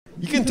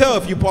You can tell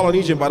if you're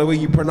Polynesian by the way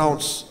you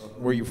pronounce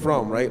where you're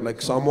from, right?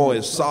 Like Samoa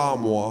is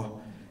Samoa,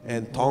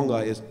 and Tonga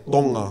is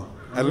Tonga.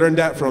 I learned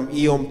that from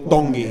Iom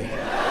Tongi.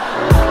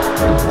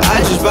 I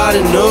just bought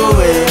a new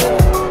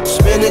whip,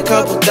 spend a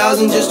couple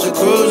thousand just to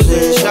cruise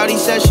it. Shawty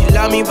said she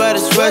love me, but I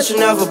swear she'll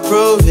never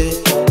prove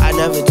it. I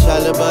never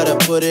tell her, but I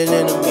put it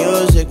in the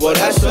music. Well,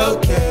 that's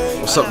okay.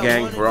 What's up,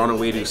 gang? We're on our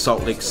way to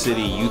Salt Lake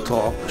City,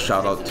 Utah.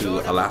 Shout out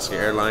to Alaska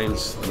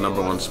Airlines, the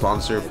 #1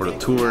 sponsor for the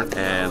tour,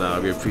 and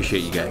we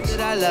appreciate you guys.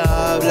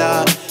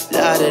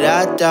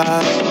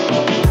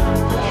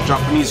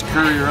 Japanese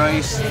curry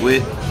rice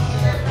with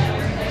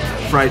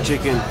fried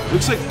chicken.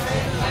 Looks like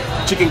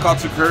chicken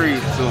katsu curry,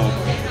 so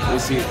we'll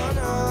see. We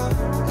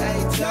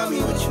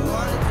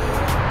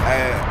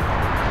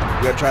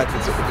gotta try it if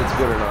it's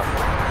good or not.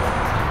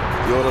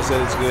 Yoda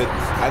said it's good.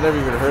 I never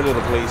even heard of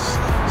the place,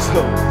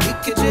 so. You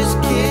could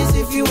just kiss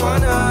if you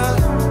wanna.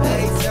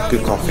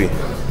 Good coffee.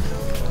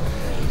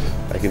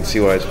 I can see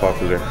why it's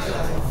popular.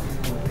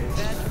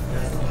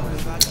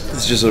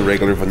 It's just a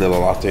regular vanilla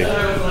latte.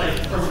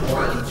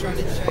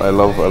 But I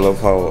love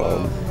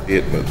how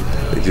they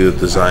do the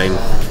design.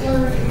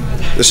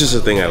 This is the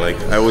thing I like.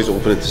 I always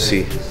open it to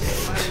see.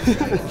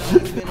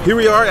 Here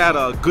we are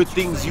at Good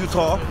Things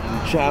Utah,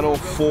 Channel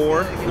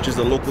 4, which is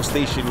the local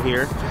station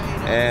here.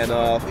 And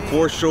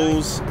 4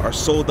 shows are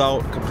sold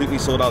out, completely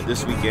sold out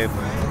this weekend.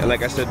 And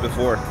like I said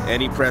before,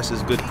 any press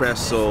is good press.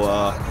 So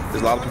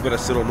there's a lot of people that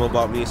still don't know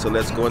about me. So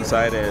let's go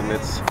inside and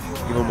let's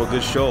give them a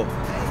good show.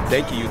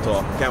 Thank you,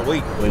 Utah. Can't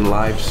wait. Going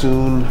live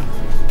soon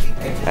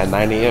at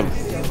 9 a.m.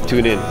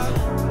 Tune in.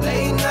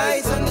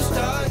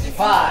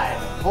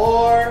 5,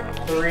 4,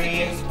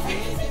 3.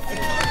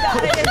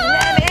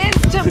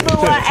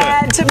 Tumua,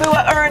 and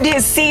Tumua earned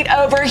his seat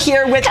over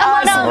here with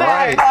us.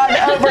 Right.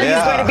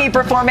 He's going to be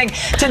performing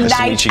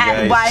tonight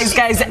at Wise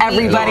Guys,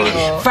 everybody.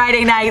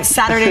 Friday night,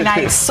 Saturday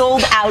night,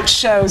 sold out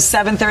shows,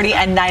 7:30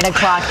 and 9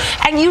 o'clock.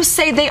 And you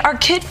say they are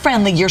kid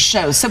friendly, your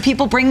shows, so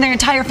people bring their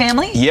entire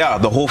family? Yeah,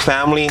 the whole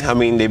family. I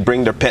mean, they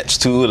bring their pets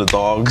too, the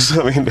dogs.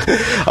 I mean,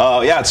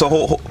 yeah, it's a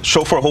whole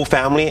show for a whole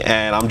family,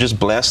 and I'm just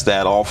blessed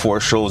that all 4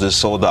 shows is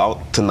sold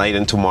out tonight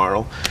and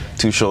tomorrow.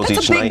 2 shows each night.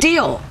 That's a big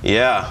deal.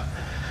 Yeah.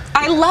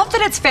 I love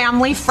that it's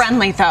family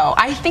friendly, though.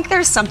 I think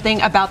there's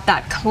something about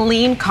that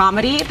clean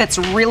comedy that's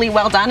really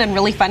well done and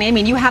really funny. I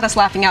mean, you had us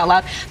laughing out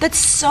loud. That's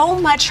so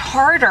much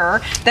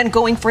harder than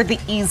going for the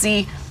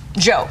easy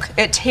joke.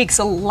 It takes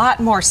a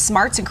lot more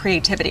smarts and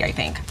creativity, I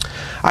think.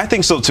 I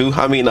think so too.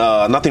 I mean,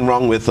 nothing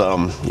wrong with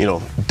you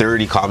know,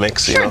 dirty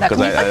comics. Sure, you know, that can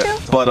be fun too.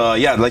 But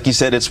yeah, like you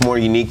said, it's more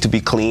unique to be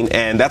clean,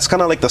 and that's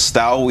kind of like the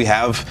style we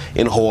have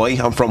in Hawaii.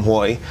 I'm from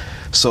Hawaii.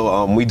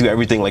 So we do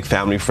everything like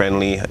family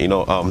friendly, you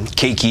know.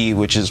 Keiki,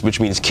 which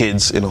means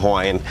kids in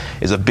Hawaiian,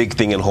 is a big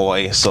thing in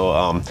Hawaii.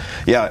 So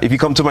yeah, if you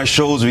come to my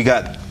shows, we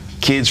got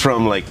kids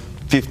from like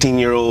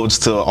 15-year-olds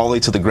to all the way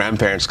to the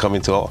grandparents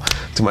coming to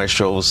my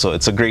shows. So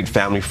it's a great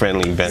family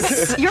friendly event.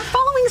 Your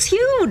following's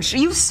huge.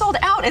 You've sold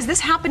out. Is this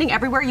happening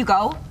everywhere you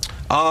go?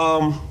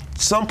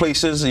 Some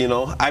places, you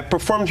know. I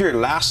performed here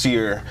last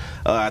year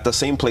at the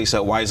same place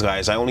at Wise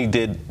Guys. I only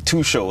did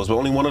 2 shows, but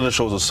only one of the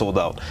shows was sold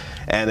out.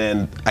 And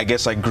then I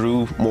guess I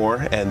grew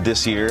more, and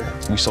this year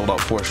we sold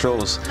out 4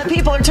 shows. The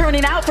people are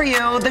turning out for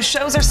you. The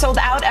shows are sold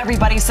out,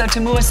 everybody. So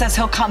Tumua says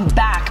he'll come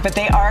back, but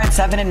they are at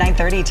 7 and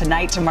 9:30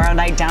 tonight, tomorrow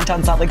night,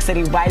 downtown Salt Lake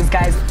City. Wise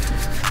Guys.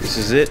 This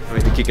is it. I'm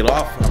ready to kick it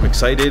off. I'm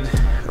excited.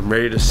 I'm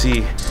ready to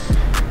see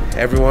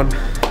everyone.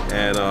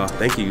 And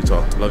thank you,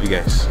 Utah. Love you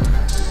guys.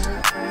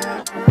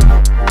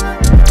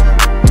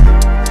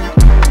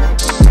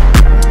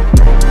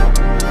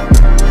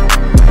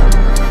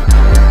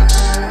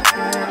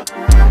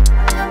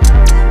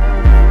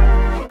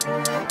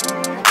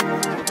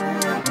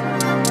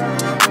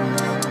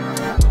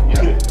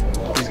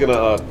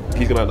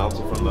 He's gonna announce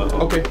it from the.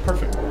 Okay,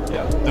 perfect.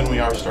 Yeah. Then we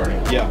are starting.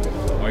 Yeah.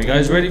 Are you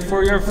guys ready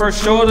for your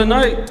first show of the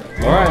night?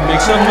 All right, make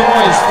some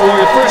noise for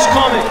your first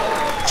comic,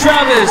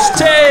 Travis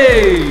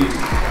Tay.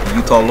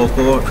 Utah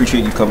local,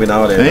 appreciate you coming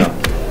out and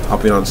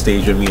hopping on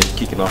stage with me and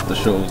kicking off the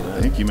shows.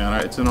 Thank you, man.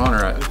 It's an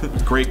honor.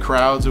 Great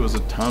crowds. It was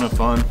a ton of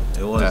fun.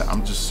 It was.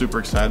 I'm just super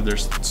excited.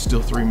 There's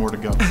still 3 more to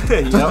go.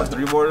 Yeah,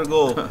 3 more to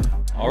go.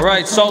 All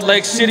right, Salt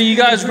Lake City, you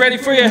guys ready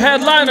for your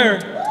headliner?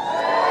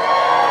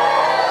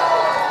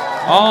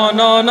 Oh,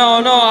 no, no,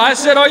 no. I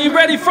said, are you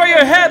ready for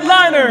your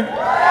headliner?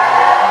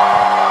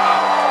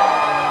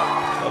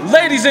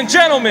 Ladies and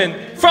gentlemen,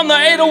 from the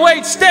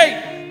 808 state,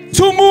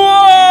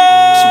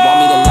 Tumua! She want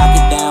me to lock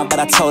it down, but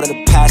I told her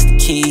to pass the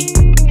key.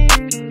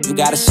 You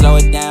gotta slow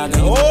it down.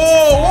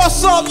 Oh,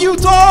 what's up,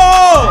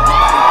 Utah?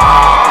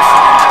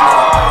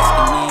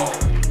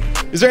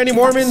 Is there any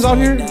Mormons out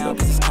here? No.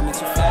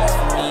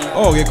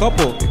 Oh, a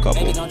couple.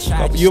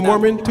 You a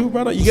Mormon too,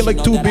 brother? You get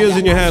like 2 beers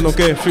in your hand,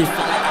 okay? Shoot.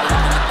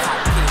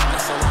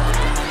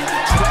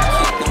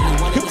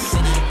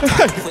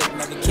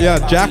 Yeah,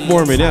 Jack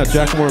Mormon. Yeah,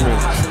 Jack Mormon.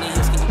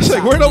 It's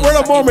like we're the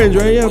Mormons,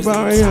 right? Yeah,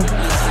 right here.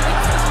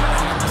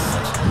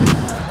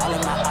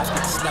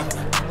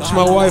 That's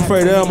my wife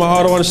right there. My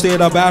daughter want to stay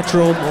in our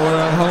bathroom.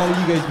 How long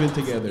have you guys been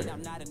together?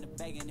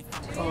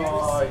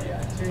 Oh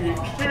yeah, 2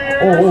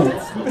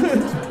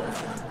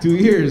 Oh, 2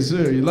 years.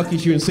 You're lucky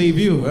she didn't save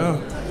you.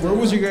 Where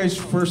was your guys'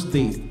 first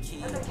date? In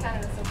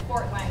Canada, so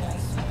Portland, like a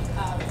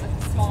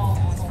small.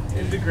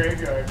 In the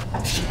graveyard.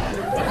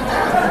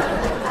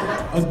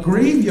 A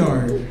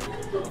graveyard.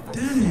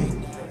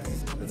 Dang.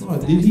 Oh,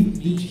 did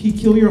he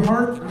kill your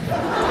heart? Broke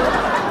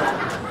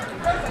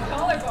my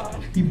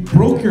collarbone. He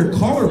broke your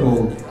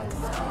collarbone.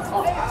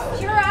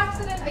 Pure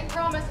accident, I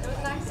promise. It was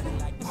an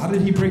accident. How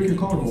did he break your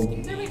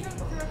collarbone? He threw me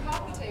through a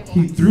coffee table.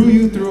 He threw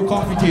you through a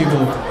coffee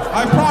table.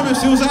 I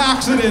promise it was an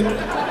accident.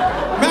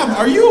 Ma'am,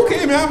 are you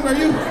okay, ma'am? Are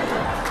you? It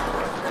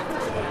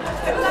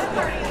was at a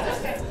party. It's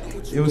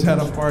okay. It was at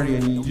a party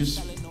and you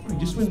just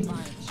went.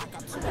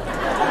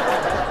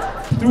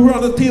 Threw her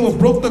on the table,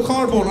 broke the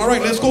collarbone. All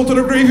right, let's go to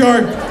the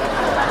graveyard. But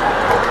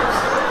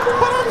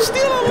I'm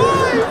still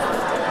alive.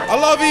 I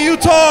love you,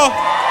 Utah.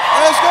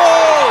 Let's go.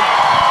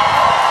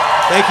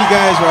 Thank you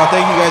guys, bro.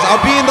 Thank you guys.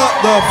 I'll be in the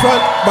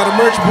front by the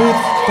merch booth,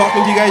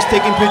 talking to you guys,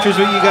 taking pictures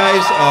with you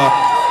guys.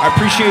 I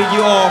appreciate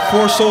you all.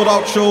 4 sold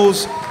out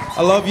shows.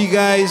 I love you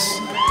guys.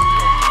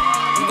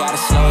 You gotta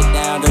slow it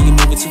down, though you're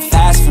moving too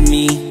fast for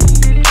me.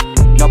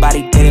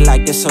 Nobody did it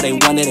like this, so they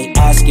wonder, they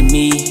asking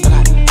me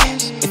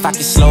if I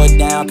can slow it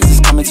down, cause it's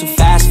coming too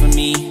fast for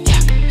me.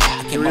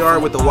 Here we are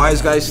with the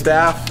Wise Guys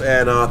staff,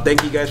 and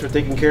thank you guys for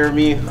taking care of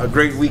me. A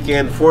great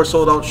weekend, 4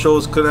 sold out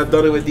shows. Couldn't have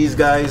done it with these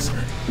guys.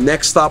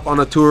 Next stop on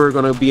the tour, we're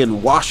gonna be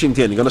in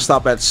Washington. We're gonna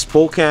stop at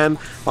Spokane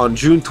on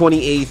June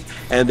 28th,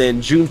 and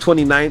then June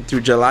 29th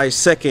through July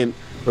 2nd,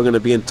 we're gonna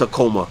be in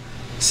Tacoma.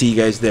 See you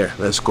guys there.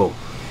 Let's go.